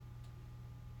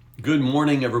Good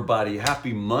morning, everybody.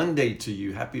 Happy Monday to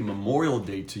you. Happy Memorial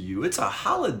Day to you. It's a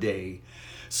holiday.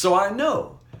 So I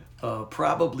know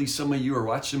probably some of you are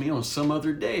watching me on some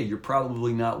other day. You're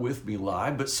probably not with me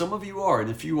live, but some of you are. And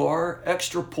if you are,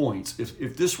 extra points.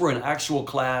 If this were an actual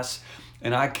class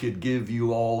and I could give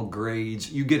you all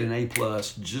grades, you get an A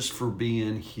plus just for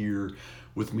being here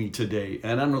with me today.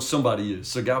 And I know somebody is.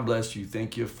 So God bless you.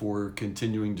 Thank you for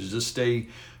continuing to just stay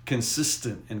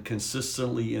consistent and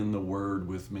consistently in the word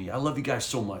with me. I love you guys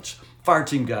so much. Fire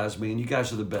team guys, man, you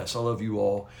guys are the best. I love you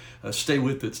all. Stay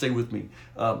with it. Stay with me.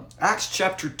 Acts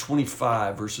chapter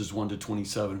 25, verses 1 to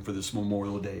 27 for this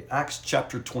Memorial Day. Acts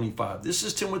chapter 25. This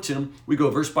is 10 with Tim. We go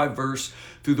verse by verse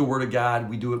through the Word of God.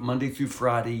 We do it Monday through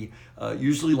Friday,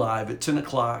 usually live at 10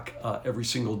 o'clock every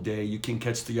single day. You can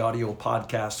catch the audio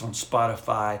podcast on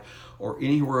Spotify or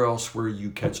anywhere else where you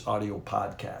catch audio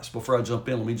podcasts. Before I jump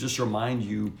in, let me just remind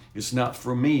you, it's not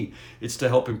for me, it's to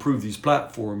help improve these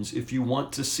platforms. If you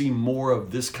want to see more of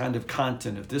this kind of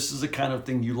content, if this is the kind of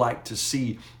thing you like to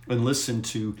see and listen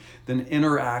to, then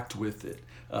interact with it.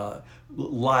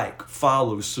 Like,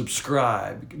 follow,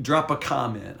 subscribe, drop a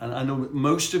comment. I know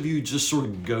most of you just sort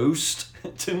of ghost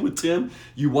 10 with Tim.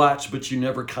 You watch, but you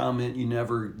never comment, you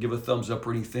never give a thumbs up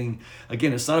or anything.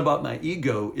 Again, it's not about my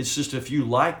ego. It's just if you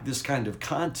like this kind of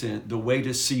content, the way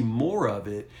to see more of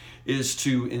it is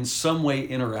to in some way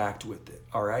interact with it.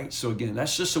 All right. So again,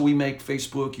 that's just so we make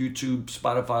Facebook, YouTube,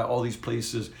 Spotify, all these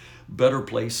places better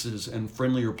places and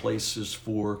friendlier places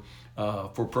for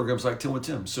programs like 10 with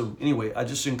Tim. So anyway, I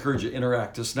just encourage you to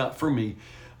interact. It's not for me.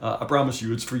 I promise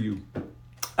you, it's for you.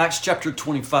 Acts chapter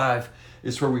 25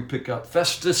 is where we pick up.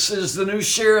 Festus is the new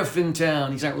sheriff in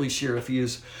town. He's not really sheriff. He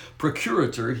is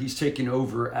procurator. He's taking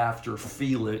over after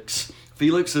Felix.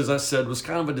 Felix, as I said, was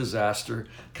kind of a disaster,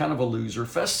 kind of a loser.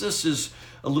 Festus is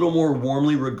a little more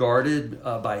warmly regarded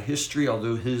by history,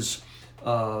 although his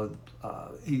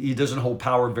he doesn't hold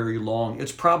power very long.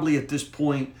 It's probably at this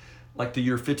point like the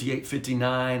year 58,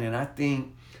 59, and I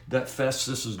think that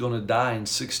Festus is going to die in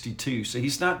 62. So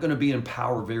he's not going to be in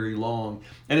power very long.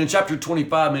 And in chapter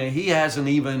 25, man, he hasn't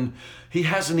even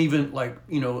like,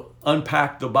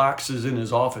 unpacked the boxes in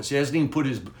his office. He hasn't even put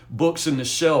his books in the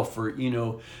shelf, or, he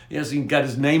hasn't even got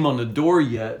his name on the door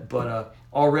yet, but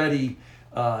already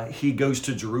he goes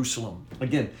to Jerusalem.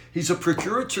 Again, he's a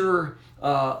procurator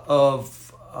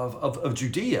of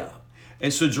Judea.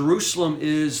 And so Jerusalem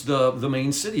is the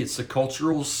main city. It's the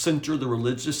cultural center, the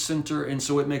religious center. And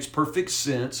so it makes perfect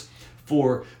sense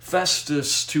for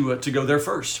Festus to go there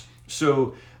first.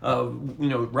 So,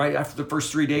 right after the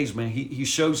first 3 days, man, he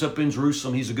shows up in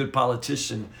Jerusalem. He's a good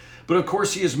politician. But of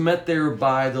course, he is met there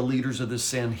by the leaders of the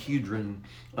Sanhedrin.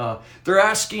 They're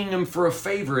asking him for a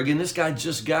favor. Again, this guy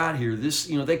just got here.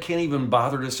 They can't even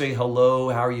bother to say hello.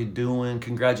 How are you doing?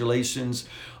 Congratulations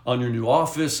on your new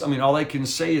office. I mean, all they can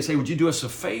say is, hey, would you do us a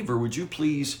favor? Would you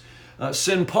please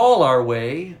send Paul our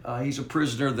way? He's a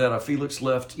prisoner that Felix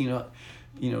left,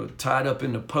 tied up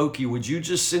in the pokey. Would you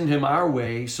just send him our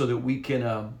way so that we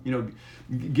can,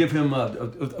 give him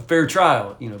a fair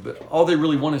trial? But all they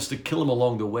really want is to kill him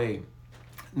along the way.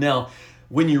 Now,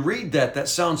 when you read that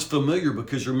sounds familiar,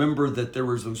 because remember that there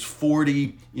was those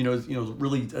 40,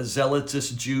 really zealotous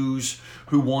Jews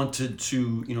who wanted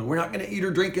to, we're not going to eat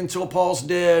or drink until Paul's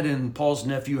dead. And Paul's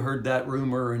nephew heard that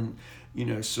rumor, and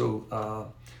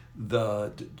so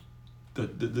the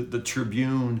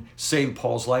tribune saved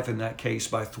Paul's life in that case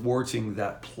by thwarting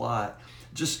that plot.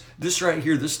 Just this right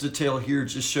here, this detail here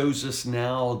just shows us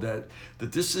now that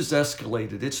this is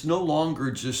escalated. It's no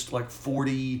longer just like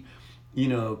 40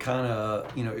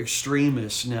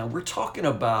 extremists. Now we're talking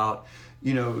about,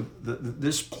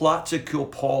 this plot to kill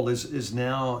Paul is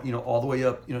now, all the way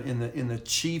up, in the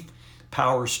chief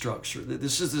power structure.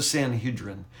 This is the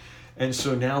Sanhedrin. And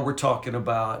so now we're talking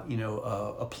about,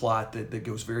 a plot that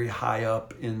goes very high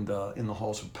up in the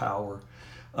halls of power.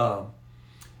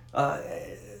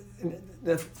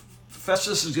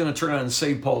 Festus is going to turn around and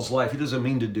save Paul's life. He doesn't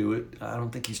mean to do it. I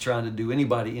don't think he's trying to do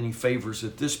anybody any favors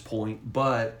at this point,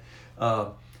 but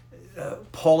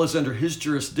Paul is under his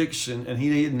jurisdiction, and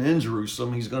he isn't in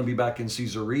Jerusalem. He's going to be back in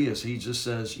Caesarea. So he just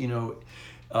says,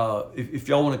 if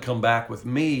y'all want to come back with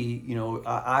me,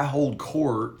 I hold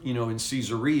court, in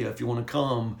Caesarea. If you want to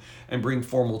come and bring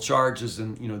formal charges,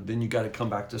 then you got to come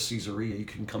back to Caesarea. You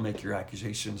can come make your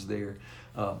accusations there.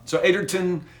 So 8 or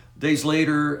 10 days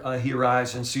later, he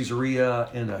arrives in Caesarea,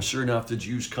 and sure enough, the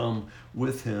Jews come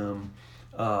with him.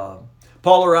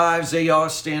 Paul arrives, they all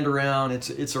stand around.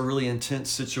 It's a really intense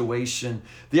situation.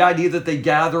 The idea that they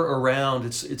gather around,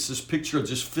 it's this picture of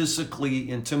just physically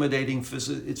intimidating.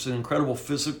 It's an incredible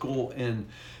physical and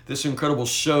this incredible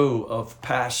show of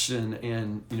passion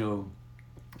and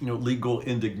legal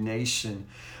indignation.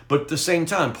 But at the same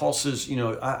time, Paul says,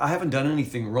 I haven't done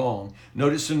anything wrong.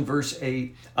 Notice in verse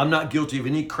 8, I'm not guilty of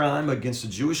any crime against the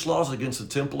Jewish laws, against the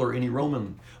temple, or any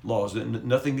Roman laws.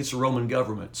 Nothing against the Roman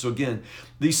government. So again,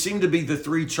 these seem to be the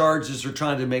three charges they're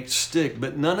trying to make stick,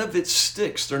 but none of it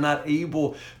sticks. They're not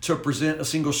able to present a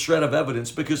single shred of evidence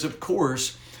because, of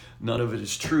course, none of it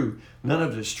is true. None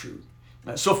of it is true.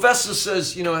 So Festus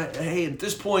says, hey, at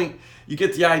this point, you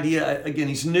get the idea. Again,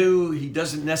 he's new. He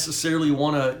doesn't necessarily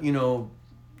want to,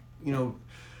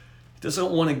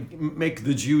 doesn't want to make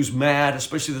the Jews mad,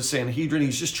 especially the Sanhedrin.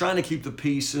 He's just trying to keep the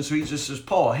peace. And so he just says,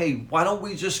 Paul, hey, why don't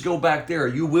we just go back there? Are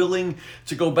you willing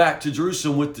to go back to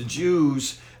Jerusalem with the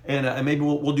Jews? And maybe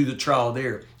we'll do the trial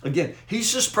there. Again,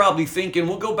 he's just probably thinking,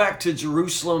 we'll go back to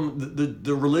Jerusalem,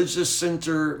 the religious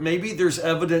center. Maybe there's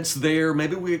evidence there.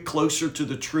 Maybe we get closer to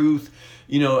the truth,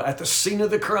 at the scene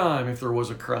of the crime, if there was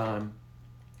a crime.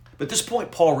 But at this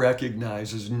point, Paul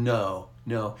recognizes, no.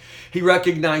 He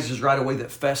recognizes right away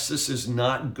that Festus is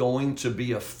not going to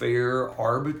be a fair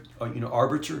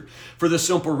arbiter for the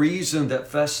simple reason that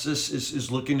Festus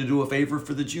is looking to do a favor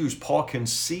for the Jews. Paul can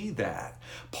see that.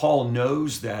 Paul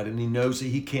knows that, and he knows that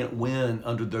he can't win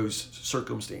under those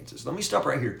circumstances. Let me stop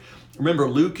right here. Remember,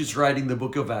 Luke is writing the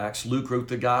book of Acts. Luke wrote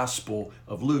the Gospel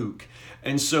of Luke.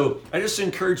 And so I just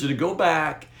encourage you to go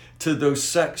back to those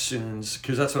sections,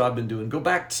 because that's what I've been doing. Go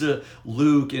back to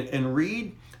Luke and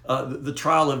read the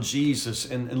trial of Jesus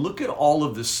and look at all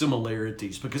of the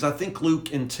similarities, because I think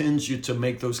Luke intends you to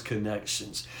make those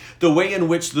connections. The way in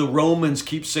which the Romans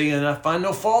keep saying, I find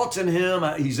no fault in him,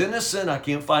 he's innocent, I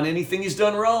can't find anything he's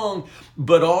done wrong,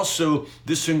 but also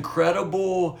this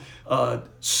incredible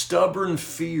stubborn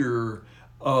fear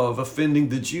of offending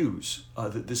the Jews,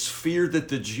 this fear that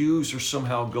the Jews are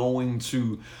somehow going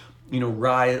to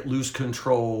riot, lose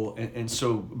control. And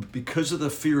so because of the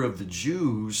fear of the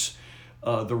Jews,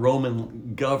 the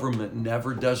Roman government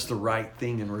never does the right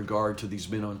thing in regard to these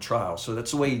men on trial. So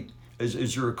that's the way,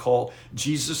 as you recall,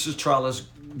 Jesus' trial has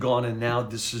gone, and now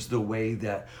this is the way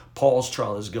that Paul's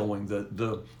trial is going.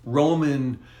 The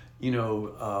Roman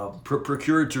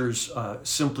procurators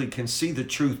simply can see the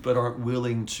truth but aren't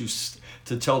willing to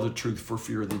tell the truth for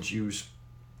fear of the Jews.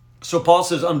 So Paul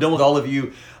says, I'm done with all of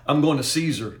you. I'm going to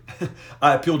Caesar.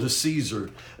 I appeal to Caesar.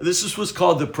 This is what's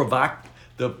called the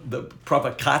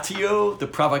provocatio. The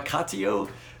provocatio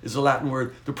is a Latin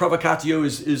word. The provocatio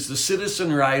is the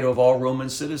citizen right of all Roman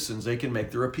citizens. They can make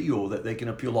their appeal, that they can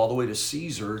appeal all the way to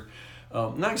Caesar.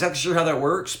 Not exactly sure how that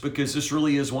works, because this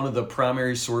really is one of the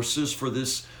primary sources for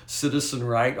this citizen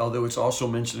right, although it's also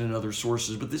mentioned in other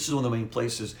sources, but this is one of the main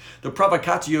places. The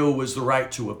provocatio was the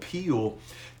right to appeal,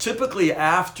 typically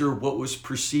after what was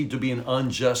perceived to be an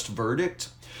unjust verdict.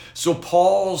 So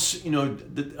Paul's,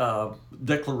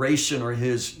 declaration, or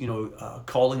his,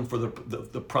 calling for the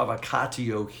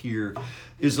provocatio here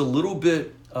is a little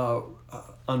bit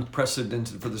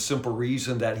unprecedented, for the simple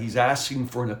reason that he's asking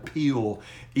for an appeal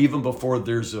even before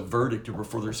there's a verdict or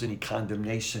before there's any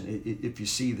condemnation, if you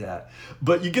see that.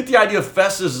 But you get the idea.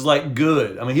 Festus is like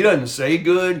good. I mean, he doesn't say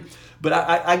good, but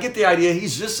I get the idea.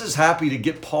 He's just as happy to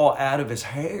get Paul out of his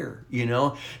hair.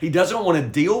 He doesn't want to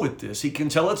deal with this. He can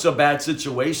tell it's a bad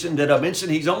situation. Did I mention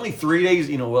he's only 3 days,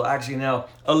 actually now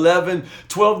 11,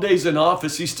 12 days in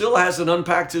office. He still hasn't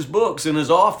unpacked his books in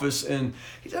his office, and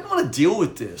he doesn't want to deal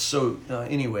with this. So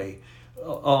anyway,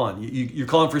 on. You're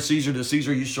calling for Caesar. To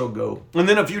Caesar you shall go. And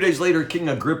then a few days later, King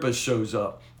Agrippa shows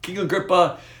up. King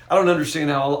Agrippa, I don't understand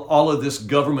how all of this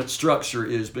government structure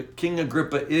is, but King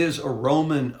Agrippa is a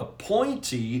Roman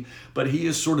appointee, but he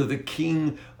is sort of the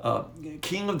king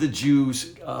of the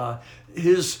Jews.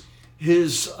 His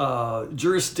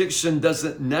jurisdiction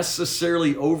doesn't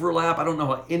necessarily overlap. I don't know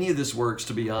how any of this works,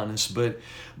 to be honest, but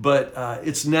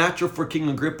it's natural for King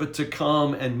Agrippa to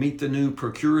come and meet the new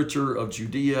procurator of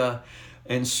Judea.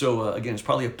 And so, again, it's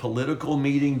probably a political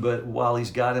meeting, but while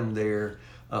he's got him there,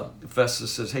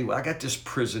 Festus says, hey, well, I got this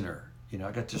prisoner.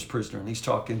 And he's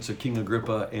talking to King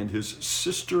Agrippa and his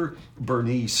sister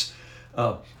Bernice.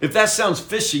 If that sounds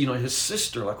fishy, his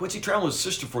sister, like, what's he traveling with his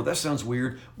sister for? That sounds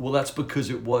weird. Well, that's because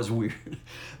it was weird.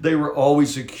 They were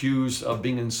always accused of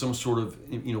being in some sort of,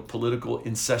 political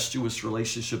incestuous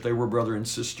relationship. They were brother and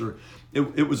sister.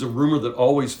 It was a rumor that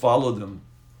always followed them.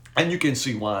 And you can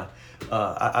see why.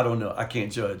 I don't know. I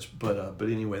can't judge. But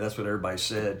anyway, that's what everybody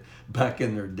said back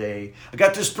in their day. I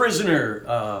got this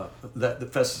prisoner,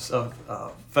 that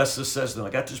Festus says to them. I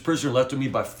got this prisoner left to me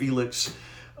by Felix.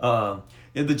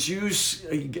 And the Jews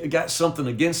got something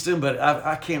against him, but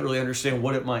I can't really understand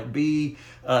what it might be.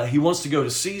 He wants to go to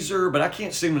Caesar, but I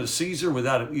can't send him to Caesar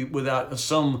without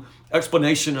some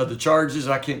explanation of the charges.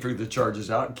 I can't figure the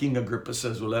charges out. King Agrippa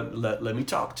says, well, let me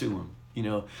talk to him.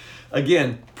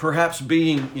 Again, perhaps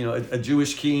being, a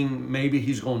Jewish king, maybe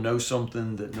he's going to know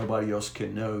something that nobody else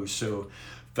can know. So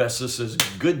Festus says,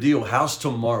 good deal. How's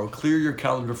tomorrow? Clear your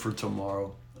calendar for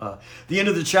tomorrow. The end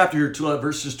of the chapter here,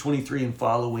 verses 23 and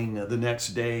following, the next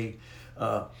day.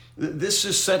 This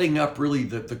is setting up really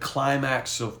the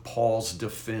climax of Paul's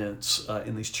defense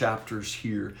in these chapters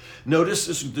here. Notice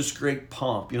this great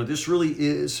pomp. This really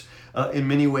is, in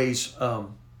many ways, a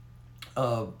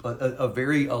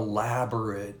very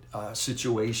elaborate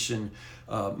situation.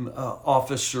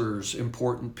 Officers,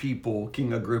 important people,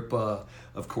 King Agrippa,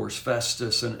 of course,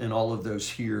 Festus, and all of those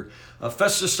here.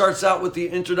 Festus starts out with the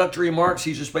introductory remarks.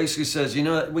 He just basically says,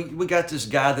 we got this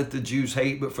guy that the Jews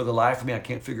hate, but for the life of me, I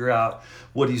can't figure out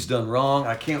what he's done wrong.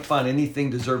 I can't find anything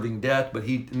deserving death, but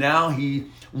he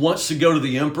wants to go to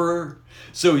the emperor,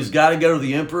 so he's got to go to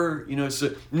the emperor.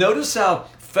 So notice how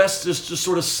Festus just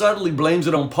sort of subtly blames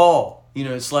it on Paul.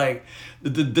 It's like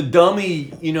the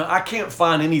dummy, I can't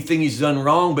find anything he's done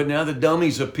wrong, but now the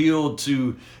dummy's appealed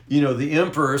to, the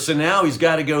emperor. So now he's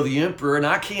got to go to the emperor, and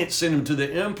I can't send him to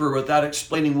the emperor without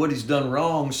explaining what he's done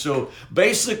wrong. So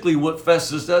basically what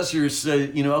Festus does here is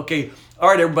say, okay, all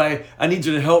right, everybody, I need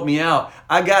you to help me out.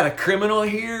 I got a criminal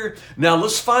here. Now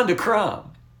let's find a crime.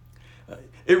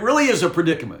 It really is a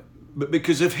predicament. But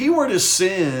because if he were to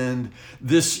send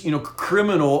this,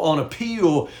 criminal on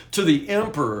appeal to the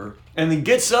emperor, and he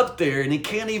gets up there and he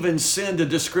can't even send a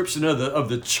description of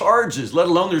the charges, let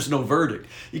alone there's no verdict.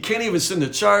 He can't even send the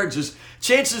charges.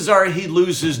 Chances are he'd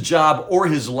lose his job or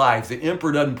his life. The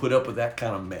emperor doesn't put up with that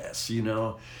kind of mess,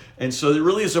 And so it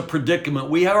really is a predicament.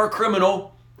 We have our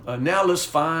criminal. Now let's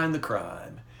find the crime.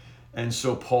 And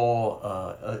so Paul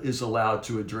is allowed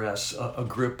to address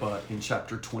Agrippa in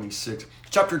chapter 26.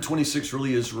 Chapter 26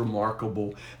 really is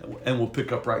remarkable, and we'll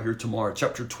pick up right here tomorrow.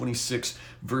 Chapter 26,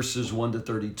 verses 1 to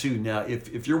 32. Now,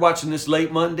 if you're watching this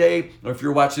late Monday, or if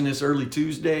you're watching this early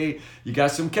Tuesday, you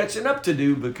got some catching up to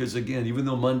do, because again, even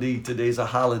though Monday, today's a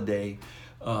holiday,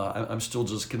 I'm still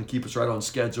just going to keep us right on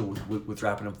schedule with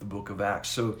wrapping up the book of Acts.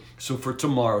 So for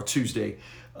tomorrow, Tuesday,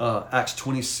 Acts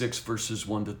 26, verses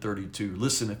 1 to 32.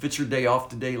 Listen, if it's your day off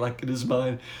today, like it is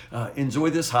mine, enjoy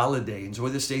this holiday. Enjoy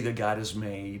this day that God has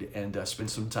made, and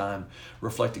spend some time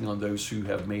reflecting on those who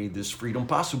have made this freedom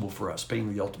possible for us,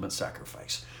 paying the ultimate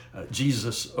sacrifice.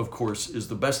 Jesus, of course, is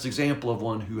the best example of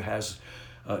one who has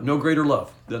no greater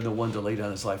love than the one to lay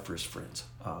down his life for his friends.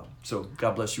 So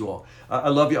God bless you all. I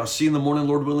love you. I'll see you in the morning,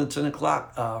 Lord willing, 10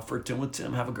 o'clock for 10 with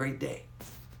Tim. Have a great day.